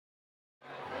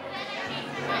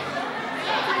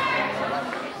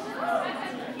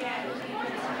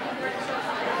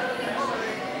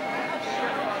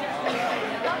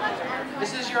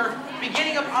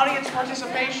audience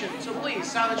participation, so please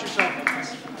silence yourself.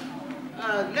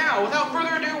 Now, without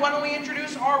further ado, why don't we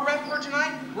introduce our ref for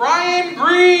tonight, Brian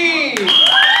Green!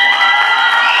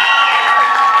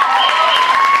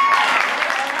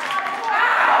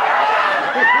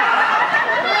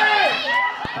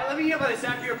 Let me hear by the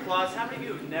sound of your applause. How many of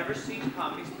you have never seen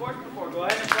Comedy Sportz before? Go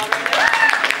ahead and applaud right now.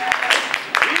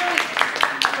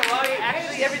 Well,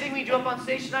 actually, everything we do up on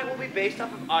stage tonight will be based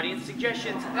off of audience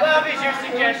suggestions. Love is your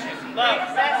suggestions. Love.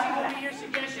 Sassy will be your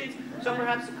suggestions. So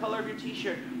perhaps the color of your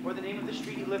t-shirt or the name of the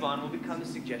street you live on will become the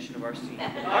suggestion of our scene. All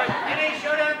right, in a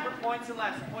showdown for points and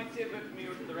laughs. Points give from me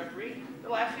or to the referee. The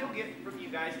laughs you'll get from you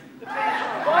guys. The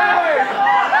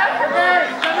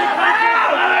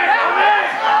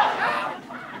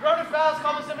fouls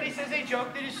call when somebody says a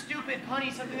joke that is stupid,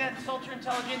 punny, something that insults your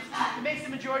intelligence, that makes the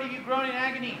majority of you groan in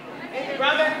agony. A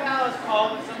brown bag foul is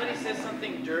called when somebody says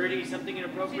something dirty, something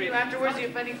inappropriate. Afterwards, the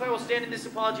offending player will stand in this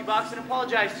apology box and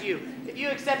apologize to you. If you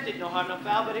accept it, no harm, no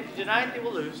foul, but if you deny it, they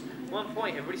will lose. 1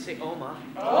 point. Everybody say, oh my.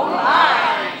 Oh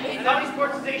my! Comedy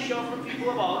Sportz is a show for people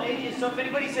of all ages, so if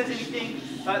anybody says anything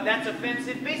that's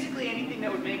offensive, basically anything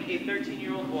that would make a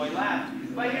 13-year-old boy laugh.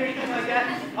 If I hear anything like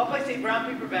that, I'll place a brown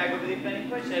paper bag over the offending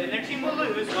player's head, and their team will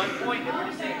lose 1 point.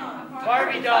 Everybody say,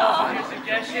 Barbie dolls is your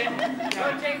suggestion.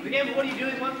 Again, what are you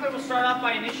doing? One player will start off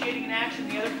by initiating an action,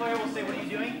 the other player will say, what are you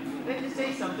doing? Then to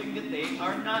say something that they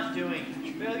are not doing.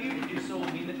 Failure to do so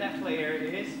will mean that that player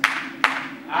is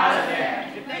out of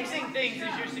there. If fixing things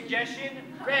is your suggestion,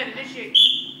 Red, initiate.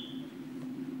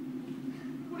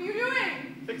 What are you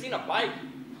doing? Fixing a bike.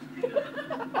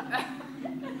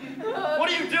 What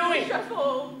are you doing?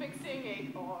 Shuffle, fixing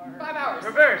a car. 5 hours.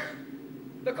 Reverse.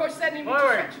 The coach said you need to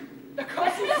Forward. stretch. The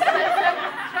coach said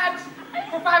stretch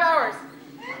for 5 hours.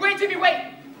 Wait, Jimmy,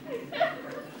 wait.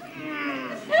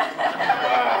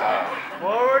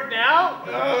 Forward now.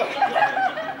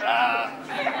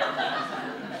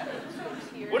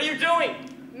 What are you doing?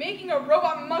 Making a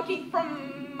robot monkey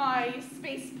from my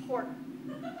spaceport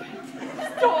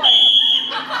toy.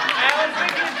 I was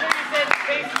thinking until you said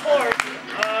spaceport.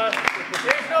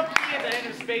 There's no P at the end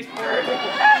of spaceport.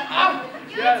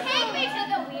 You take me to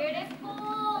the weirdest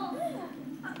schools.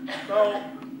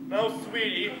 No,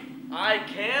 sweetie, I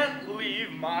can't leave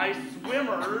my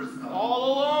swimmers all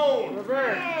alone.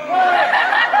 Reverse.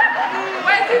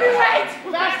 Wait, Jimmy, wait!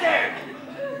 Faster!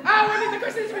 Oh, I mean, the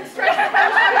question has been stretched.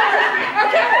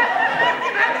 Okay.